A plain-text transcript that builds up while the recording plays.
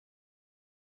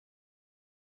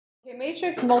Okay,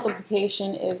 matrix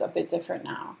multiplication is a bit different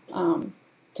now.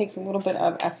 Takes a little bit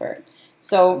of effort.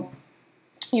 So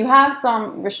you have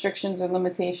some restrictions or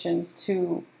limitations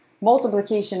to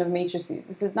multiplication of matrices.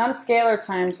 This is not a scalar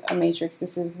times a matrix.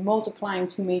 This is multiplying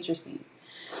two matrices.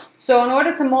 So in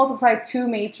order to multiply two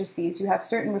matrices, you have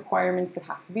certain requirements that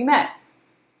have to be met.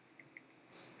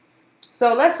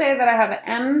 So let's say that I have an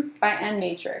m by n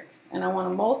matrix, and I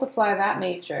want to multiply that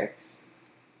matrix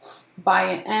by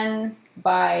an n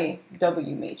by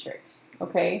w matrix.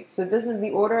 Okay, so this is the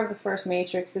order of the first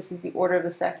matrix, this is the order of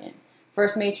the second.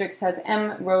 First matrix has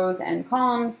m rows and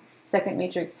columns, second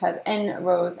matrix has n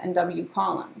rows and w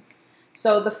columns.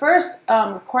 So the first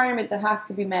requirement that has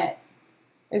to be met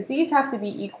is these have to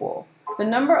be equal. The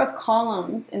number of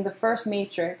columns in the first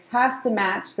matrix has to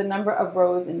match the number of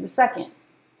rows in the second.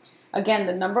 Again,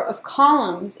 the number of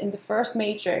columns in the first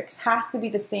matrix has to be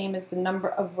the same as the number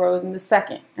of rows in the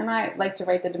second. And I like to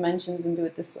write the dimensions and do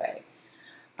it this way.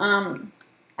 And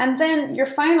then your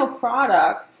final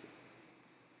product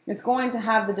is going to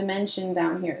have the dimension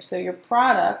down here. So your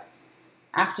product,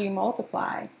 after you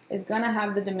multiply, is going to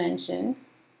have the dimension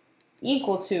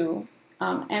equal to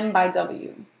m by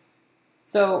w.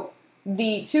 So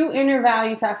the two inner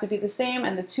values have to be the same,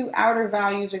 and the two outer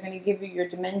values are going to give you your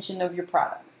dimension of your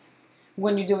product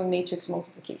when you're doing matrix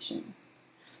multiplication.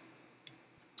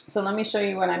 So let me show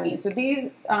you what I mean. So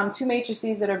these two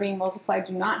matrices that are being multiplied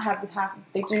do not have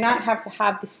to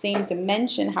have the same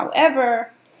dimension.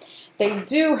 However, they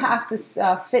do have to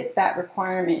fit that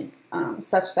requirement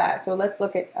such that. So let's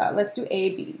look at let's do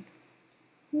AB.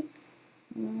 Oops.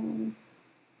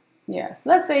 Yeah.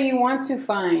 Let's say you want to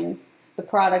find the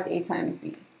product A times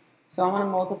B. So I want to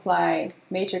multiply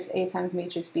matrix A times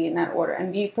matrix B in that order,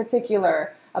 and be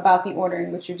particular about the order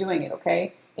in which you're doing it,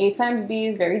 okay? A times B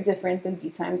is very different than B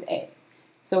times A.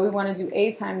 So we want to do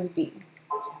A times B.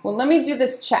 Well, let me do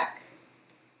this check.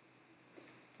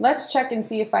 Let's check and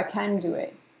see if I can do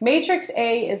it. Matrix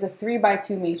A is a 3 by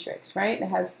 2 matrix, right? It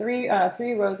has three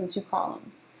rows and 2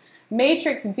 columns.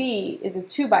 Matrix B is a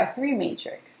 2 by 3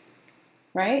 matrix,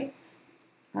 right?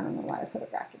 I don't know why I put a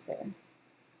bracket there.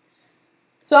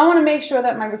 So I want to make sure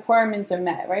that my requirements are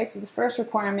met, right? So the first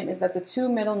requirement is that the two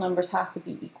middle numbers have to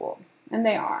be equal, and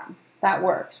they are. That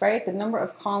works, right? The number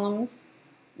of columns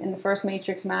in the first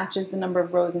matrix matches the number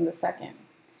of rows in the second.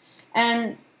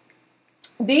 And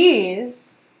the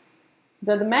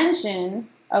dimension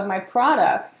of my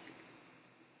product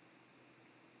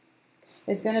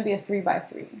is going to be a 3 by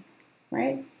 3,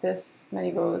 right? This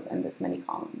many rows and this many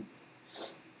columns.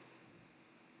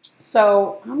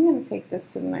 So I'm going to take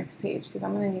this to the next page because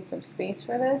I'm going to need some space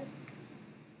for this.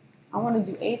 I want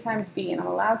to do A times B, and I'm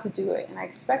allowed to do it, and I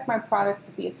expect my product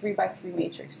to be a 3 by 3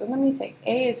 matrix. So let me take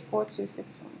A is 4, 2,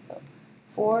 6, 1. So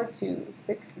 4, 2,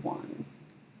 6, 1,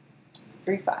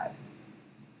 3, 5.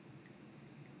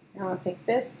 And I'll take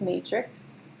this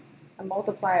matrix and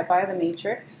multiply it by the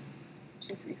matrix.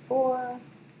 2, 3, 4.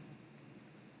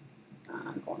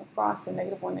 I'm going across to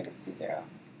 -1, -2, 0.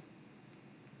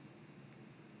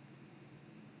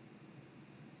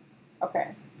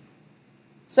 Okay,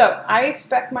 so I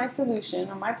expect my solution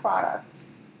or my product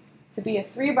to be a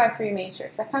 3 by 3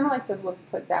 matrix. I kind of like to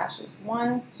put dashes.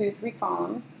 1, 2, 3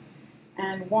 columns,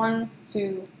 and 1,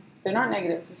 2, they're not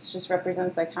negatives, this just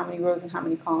represents like how many rows and how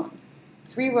many columns.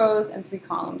 3 rows and 3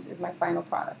 columns is my final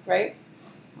product, right?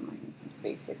 I'm going to need some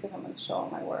space here because I'm going to show all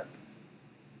my work.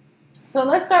 So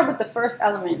let's start with the first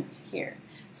element here.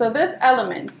 So this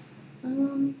element,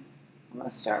 I'm going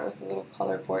to start with a little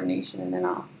color coordination, and then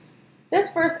this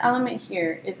first element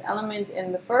here is element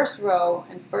in the first row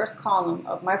and first column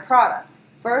of my product.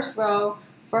 First row,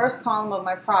 first column of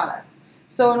my product.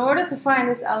 So in order to find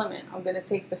this element, I'm going to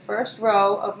take the first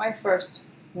row of my first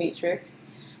matrix,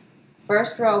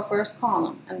 first row, first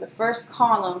column, and the first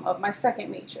column of my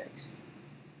second matrix.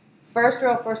 First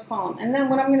row, first column. And then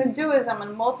what I'm going to do is I'm going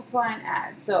to multiply and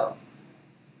add. So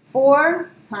 4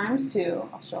 times 2,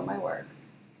 I'll show my work,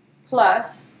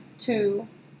 plus 2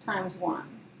 times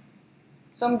 1.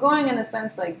 So I'm going in a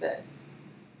sense like this.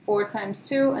 4 times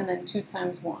 2 and then 2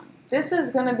 times 1. This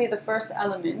is going to be the first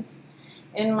element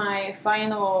in my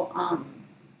final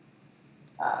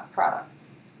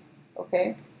product.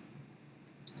 Okay?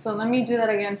 So let me do that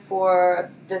again for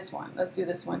this one. Let's do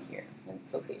this one here in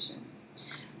this location.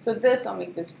 So this, I'll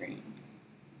make this green.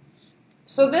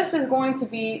 So this is going to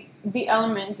be the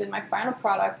element in my final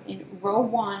product in row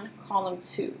 1, column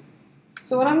 2.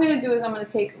 So what I'm going to do is I'm going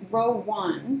to take row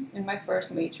 1 in my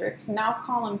first matrix, now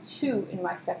column 2 in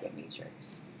my second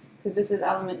matrix, because this is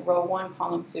element row 1,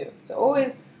 column 2. So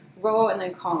always row and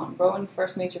then column. Row in the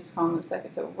first matrix, column in the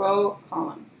second. So row,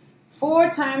 column. 4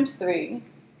 times 3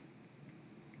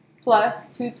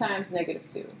 plus 2 times negative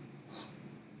 2.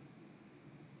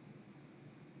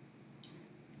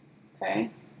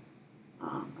 Okay, I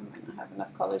might not have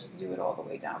enough colors to do it all the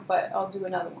way down, but I'll do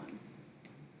another one.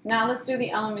 Now let's do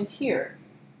the element here.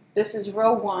 This is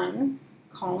row 1,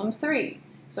 column 3.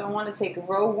 So I want to take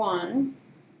row 1,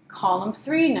 column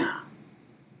 3 now.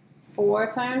 4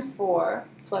 times 4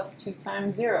 plus 2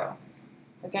 times 0.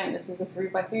 Again, this is a 3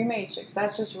 by 3 matrix.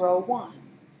 That's just row 1.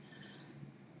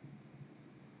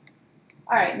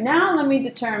 All right, now let me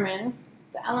determine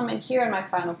the element here in my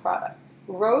final product.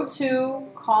 Row 2,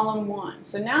 column 1.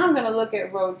 So now I'm going to look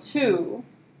at row 2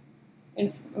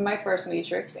 in my first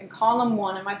matrix and column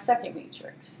 1 in my second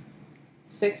matrix.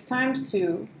 6 times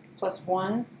 2 plus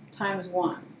 1 times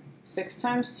 1. 6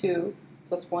 times 2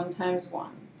 plus 1 times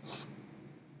 1.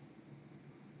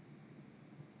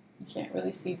 You can't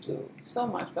really see blue so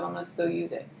much, but I'm going to still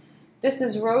use it. This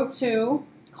is row 2,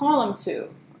 column 2.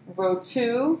 Row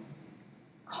 2,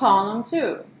 column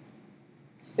 2.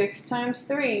 6 times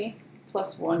 3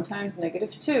 plus 1 times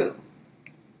negative 2.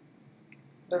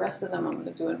 The rest of them I'm going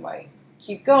to do in white.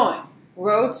 Keep going.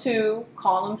 Row 2,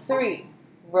 column 3.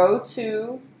 Row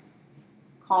 2,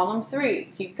 column 3.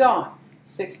 Keep going.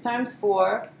 6 times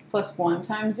 4 plus 1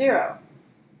 times 0.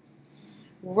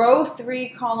 Row 3,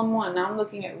 column 1. Now I'm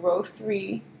looking at row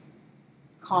 3,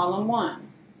 column 1.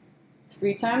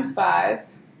 3 times 5.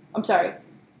 I'm sorry.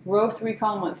 Row 3,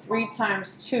 column 1. 3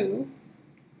 times 2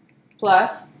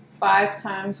 plus 5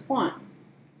 times 1.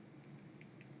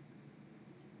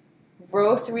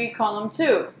 Row 3, column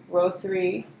 2. Row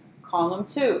 3, column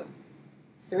 2.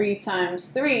 3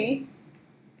 times 3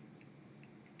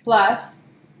 plus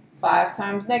 5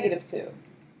 times negative 2.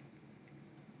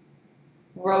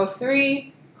 Row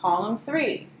 3, column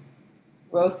 3.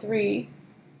 Row 3,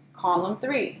 column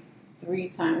 3. 3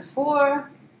 times 4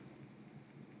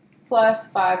 plus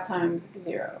 5 times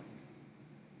 0.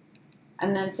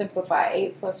 And then simplify.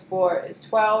 8 plus 4 is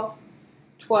 12.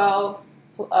 12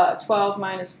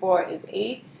 minus 4 is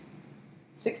 8.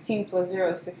 16 plus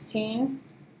 0 is 16.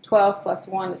 12 plus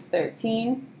 1 is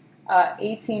 13.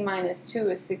 18 minus 2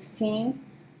 is 16.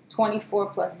 24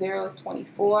 plus 0 is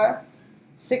 24.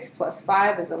 6 plus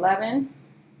 5 is 11.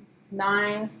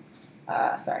 9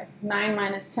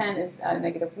 minus 10 is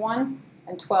negative 1.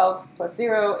 And 12 plus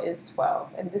 0 is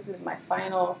 12. And this is my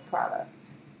final product,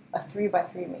 a 3 by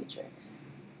 3 matrix.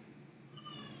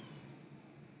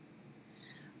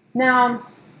 Now,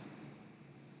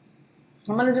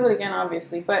 I'm going to do it again,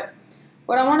 obviously, but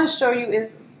what I want to show you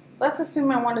is, let's assume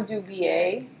I want to do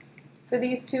BA for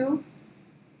these two.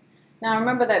 Now,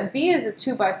 remember that B is a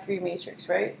 2 by 3 matrix,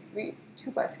 right?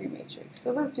 2 by 3 matrix.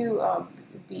 So let's do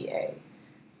BA.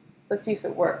 Let's see if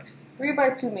it works. 3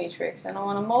 by 2 matrix, and I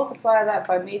want to multiply that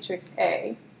by matrix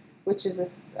A, which is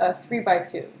a 3 by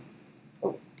 2.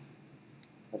 Oh,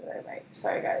 what did I write?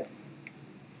 Sorry, guys.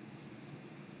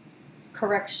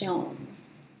 Correction.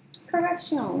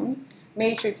 Correction.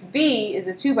 Matrix B is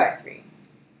a 2 by 3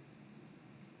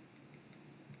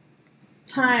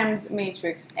 times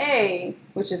matrix A,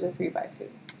 which is a 3 by 2.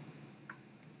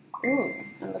 Ooh,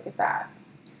 and look at that.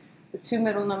 The two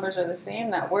middle numbers are the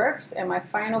same. That works. And my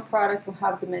final product will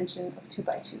have dimension of 2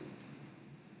 by 2.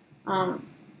 I'm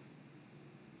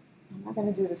not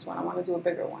going to do this one. I want to do a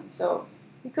bigger one. So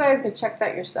you guys can check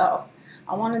that yourself.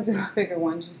 I want to do a bigger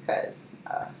one just because,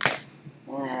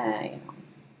 you know,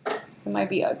 it might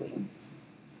be ugly.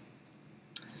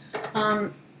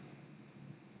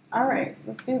 All right,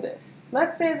 let's do this.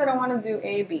 Let's say that I want to do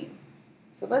AB.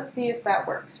 So let's see if that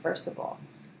works, first of all.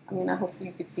 I mean, I hope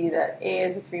you could see that A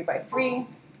is a 3 by 3,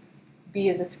 B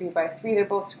is a 3 by 3. They're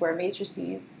both square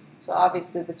matrices. So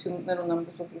obviously the two middle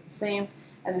numbers will be the same,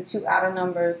 and the two outer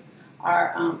numbers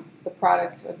are the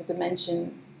product or the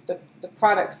dimension, the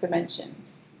product's dimension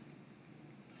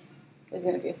is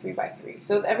going to be a 3 by 3.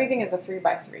 So everything is a 3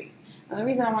 by 3. And the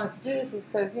reason I wanted to do this is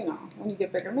because, you know, when you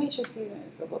get bigger matrices and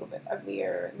it's a little bit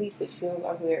uglier, at least it feels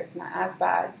uglier, it's not as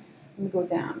bad. Let me go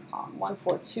down, column 1,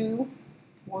 4, 2,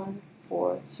 1,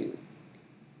 4, 2.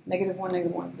 Negative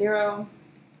 1, 0.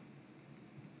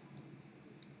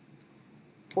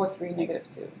 4, 3, negative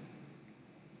 2.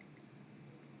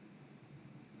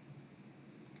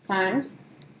 Times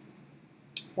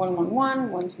 1, 1,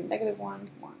 1, 1, 2, negative 1,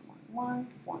 1, 1,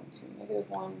 1, 2, negative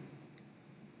 1,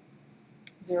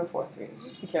 0, 4, 3.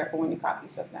 Just be careful when you copy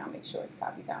stuff down. Make sure it's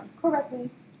copied down correctly.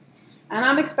 And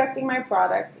I'm expecting my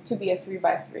product to be a 3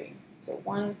 by 3. So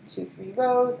 1, 2, 3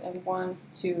 rows and 1,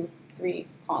 2, 3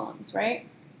 columns, right?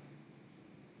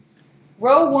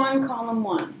 Row 1, column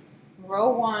 1. Row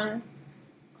 1,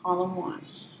 column 1.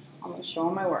 I'm going to show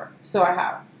my work. So I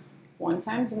have 1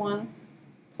 times 1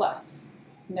 plus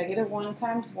negative 1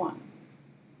 times 1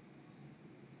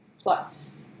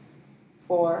 plus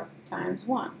 4 times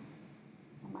 1.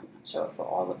 I might not show it for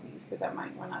all of these because I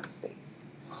might run out of space.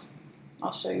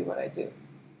 I'll show you what I do.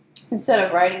 Instead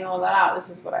of writing all that out, this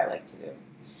is what I like to do.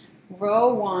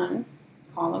 Row 1,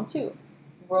 column 2.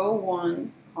 Row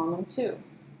 1, column 2.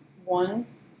 1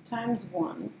 times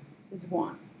 1 is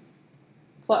 1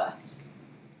 plus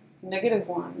negative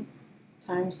 1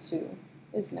 times 2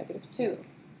 is negative 2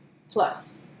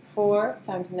 plus 4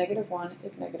 times negative 1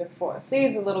 is negative 4.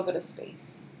 Saves a little bit of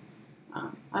space. I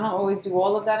don't always do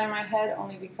all of that in my head,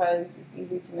 only because it's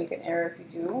easy to make an error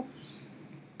if you do.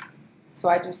 So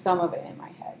I do some of it in my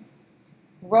head.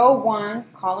 Row 1,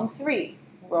 column 3.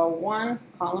 Row 1,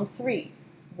 column 3.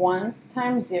 1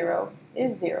 times 0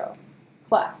 is 0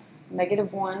 plus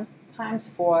negative 1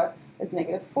 times 4 is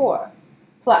negative 4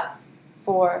 plus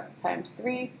 4 times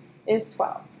 3 is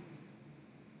 12.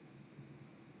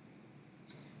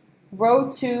 Row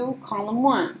 2, column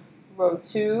 1. Row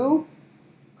 2,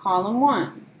 column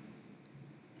 1.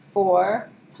 4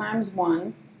 times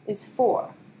 1 is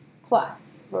 4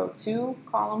 plus row 2,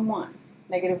 column 1.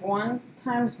 Negative 1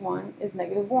 times 1 is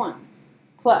negative 1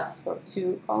 plus row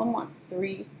 2, column 1.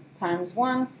 3 times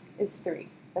 1 is 3.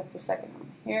 That's the second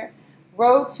one here.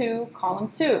 Row 2, column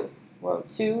 2. Row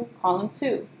 2, column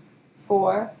 2.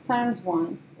 4 times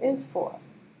 1 is 4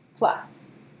 plus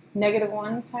negative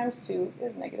 1 times 2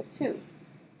 is negative 2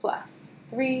 plus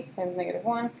 3 times negative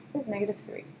 1 is negative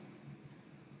 3.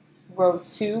 Row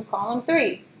 2, column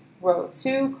 3. Row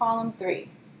 2, column 3.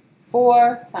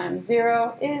 4 times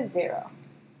 0 is 0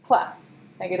 plus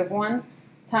negative 1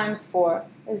 times 4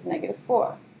 is negative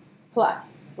 4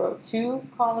 plus row 2,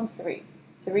 column 3.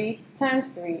 3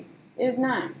 times 3 is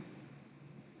 9.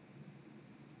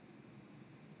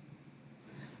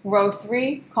 Row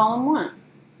 3, column 1.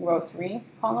 Row 3,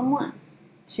 column 1.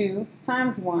 2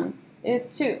 times 1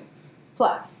 is 2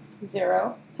 plus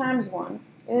 0 times 1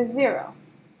 is 0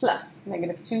 plus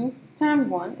negative 2 times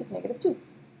 1 is negative 2.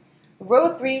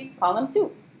 Row 3, column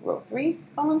 2. Row 3,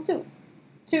 column 2.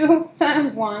 2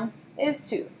 times 1 is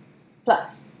 2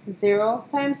 plus 0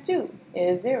 times 2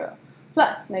 is 0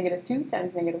 plus negative 2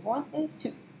 times negative 1 is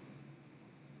 2.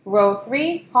 Row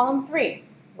 3, column 3.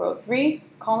 Row 3,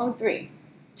 column 3.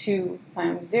 2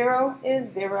 times 0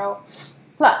 is 0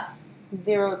 plus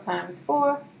 0 times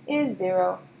 4 is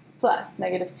 0 plus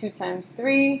negative 2 times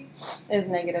 3 is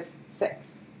negative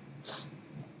 6.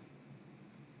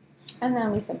 And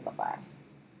then we simplify.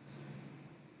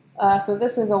 So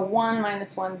this is a 1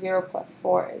 minus 1, 0 plus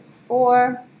 4 is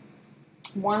 4.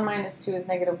 1 minus 2 is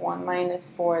negative 1 minus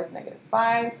 4 is negative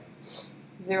 5.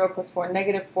 0 plus 4,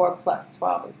 negative 4 plus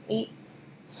 12 is 8.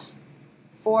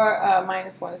 4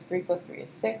 minus 1 is 3 plus 3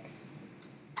 is 6.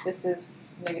 This is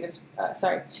negative,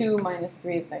 2 minus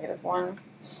 3 is negative 1.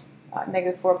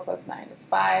 Negative 4 plus 9 is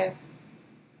 5.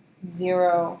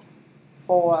 0,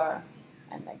 4,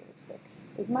 and negative 6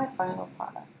 is my final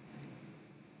product.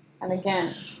 And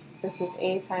again, this is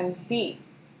A times B.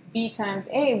 B times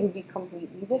A would be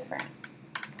completely different.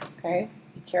 Okay?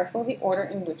 Be careful of the order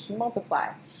in which you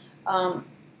multiply.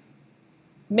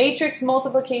 Matrix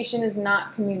multiplication is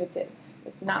not commutative.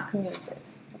 It's not commutative.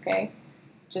 Okay?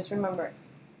 Just remember,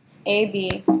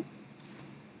 AB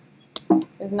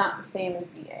is not the same as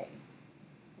BA.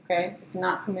 Okay? It's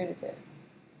not commutative.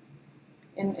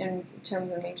 In terms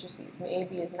of matrices,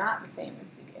 AB is not the same as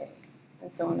BA,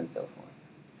 and so on and so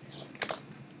forth.